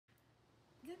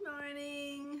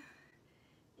morning.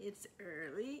 It's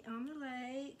early on the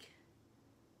lake.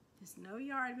 There's no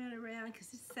yardmen around because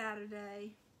it's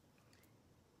Saturday.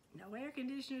 No air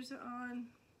conditioners are on.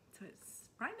 So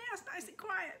right now it's nice and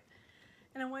quiet.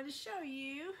 And I wanted to show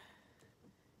you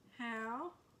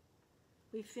how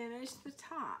we finished the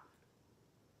top.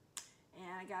 And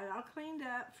I got it all cleaned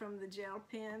up from the gel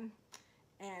pen.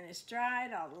 And it's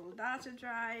dried, all the little dots are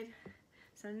dried.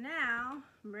 So now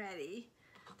I'm ready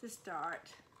to start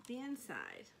the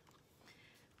inside,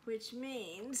 which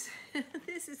means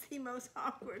this is the most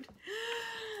awkward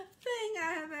thing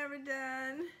I have ever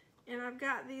done. And I've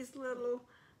got these little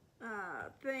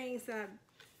things that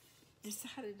I've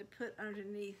decided to put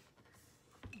underneath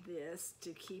this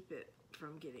to keep it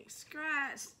from getting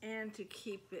scratched and to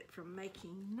keep it from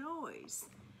making noise.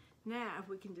 Now if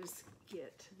we can just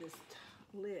get this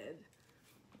lid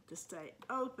to stay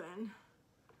open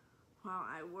while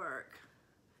I work,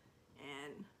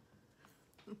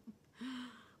 and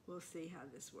we'll see how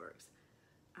this works.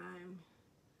 I'm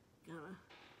gonna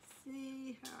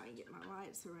see how I get my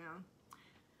lights around.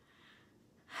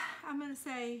 I'm gonna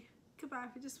say goodbye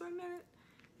for just 1 minute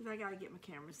because I gotta get my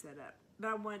camera set up. But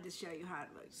I wanted to show you how it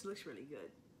looks. It looks really good.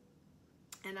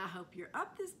 And I hope you're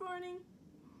up this morning.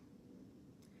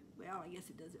 Well, I guess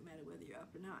it doesn't matter whether you're up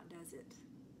or not, does it?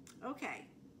 Okay.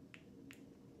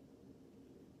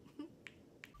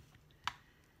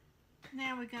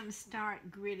 Now we're going to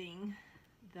start gridding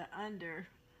the under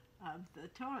of the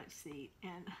toilet seat,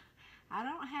 and I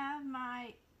don't have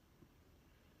my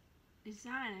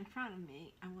design in front of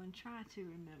me. I'm going to try to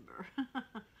remember.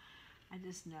 I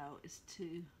just know it's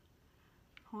two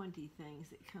pointy things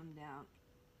that come down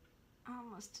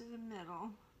almost to the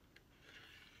middle,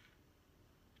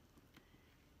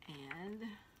 and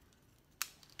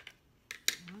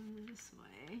one this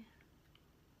way.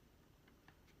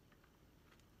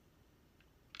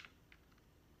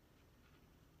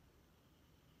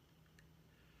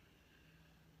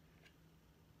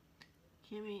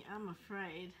 Kimmy, I'm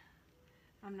afraid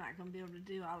I'm not going to be able to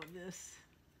do all of this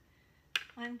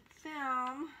on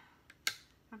film.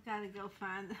 I've got to go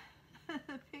find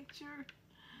the picture.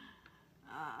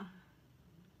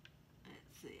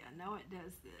 Let's see, I know it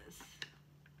does this.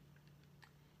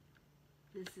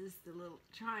 This is the little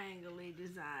triangle-y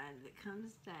design that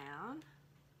comes down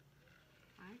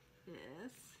like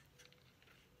this.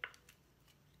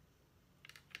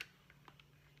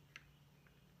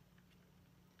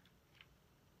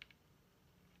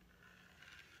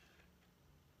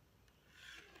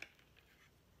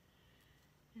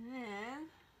 And then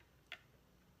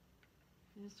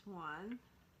there's one.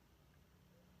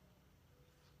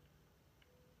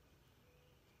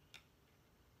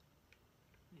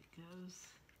 It goes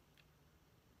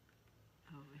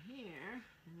over here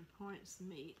and the points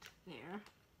meet there.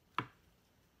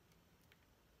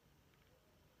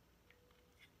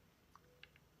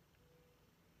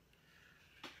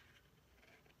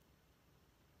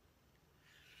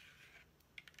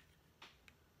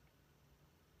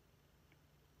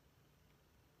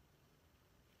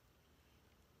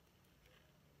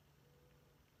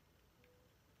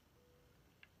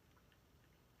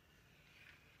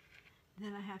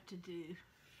 Then I have to do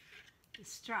the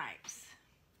stripes.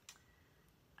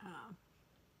 I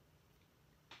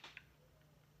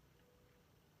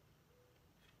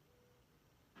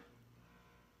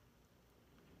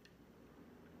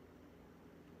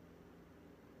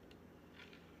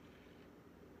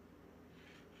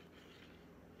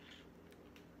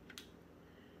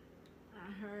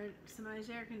heard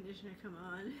somebody's air conditioner come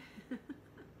on.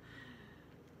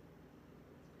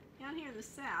 Down here in the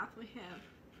south we have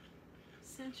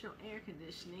central air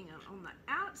conditioning. On the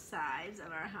outsides of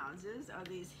our houses are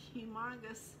these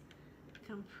humongous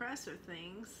compressor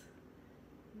things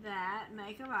that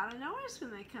make a lot of noise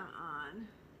when they come on.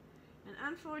 And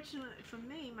unfortunately for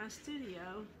me, my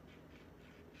studio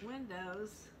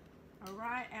windows are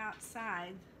right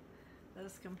outside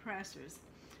those compressors.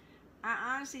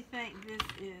 I honestly think this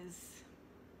is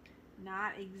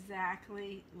not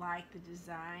exactly like the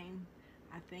design.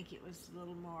 I think it was a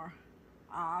little more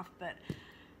off, but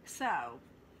so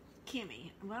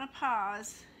Kimmy, I'm going to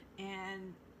pause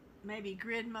and maybe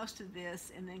grid most of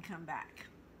this and then come back.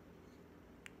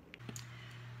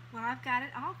 Well, I've got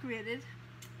it all gridded,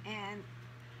 and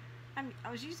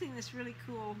I was using this really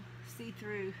cool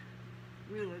see-through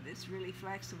ruler that's really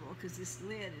flexible because this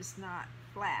lid is not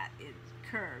flat, it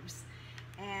curves.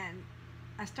 And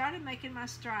I started making my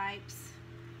stripes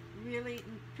really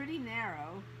pretty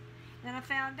narrow. Then I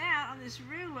found out on this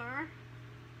ruler,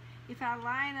 if I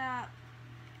line up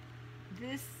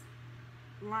this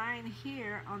line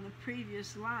here on the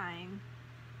previous line,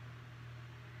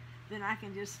 then I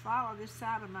can just follow this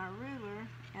side of my ruler,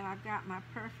 and I've got my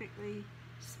perfectly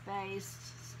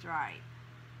spaced stripe.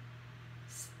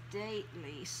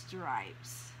 Stately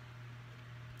stripes.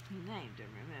 He named them,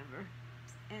 remember?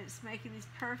 And it's making these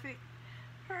perfect.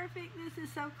 This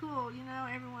is so cool. You know,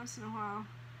 every once in a while,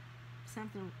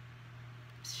 something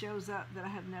shows up that I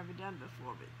have never done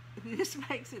before, but this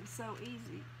makes it so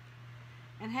easy.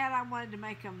 And had I wanted to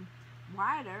make them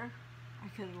wider, I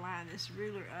could have lined this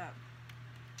ruler up.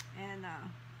 And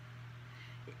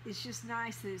it's just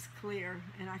nice that it's clear,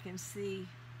 and I can see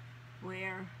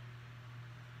where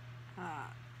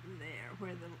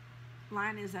where the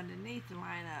line is underneath the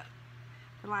line up,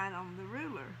 the line on the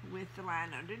ruler with the line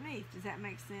underneath. Does that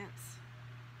make sense?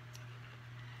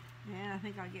 And I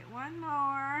think I'll get one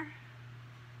more.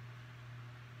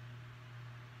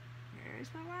 Where's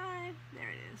my line? There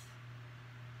it is.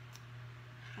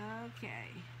 Okay.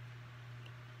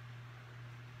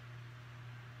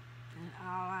 And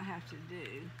all I have to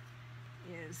do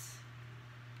is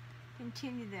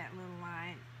continue that little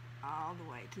line all the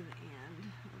way to the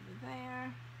end over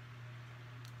there.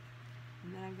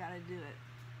 And then I've got to do it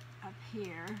up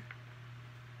here.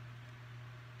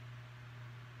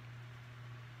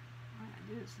 What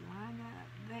I do is line that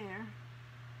up there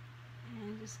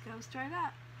and just go straight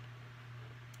up.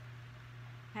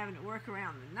 Having to work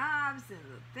around the knobs and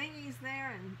the thingies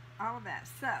there and all of that.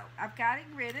 So I've got it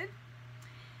gridded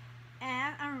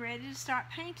and I'm ready to start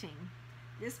painting.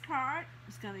 This part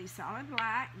is going to be solid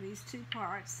black. These two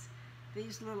parts,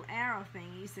 these little arrow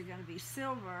thingies, are going to be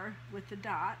silver with the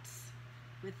dots,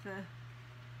 with the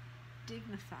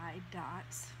dignified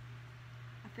dots.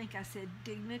 I think I said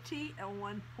dignity at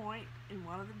one point in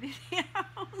one of the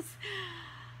videos.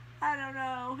 I don't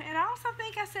know. And I also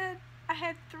think I said I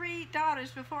had 3 daughters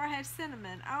before I had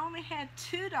Cinnamon. I only had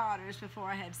 2 daughters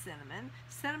before I had Cinnamon.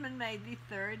 Cinnamon made the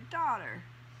 3rd daughter.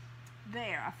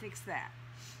 There, I fixed that.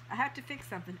 I have to fix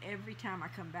something every time I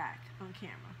come back on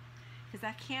camera, because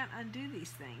I can't undo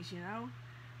these things, you know,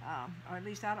 or at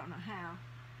least I don't know how.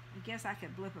 I guess I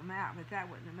could blip them out, but that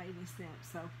wouldn't have made any sense.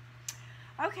 So,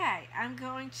 okay, I'm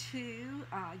going to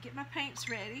get my paints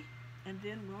ready, and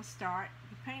then we'll start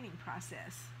the painting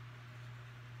process.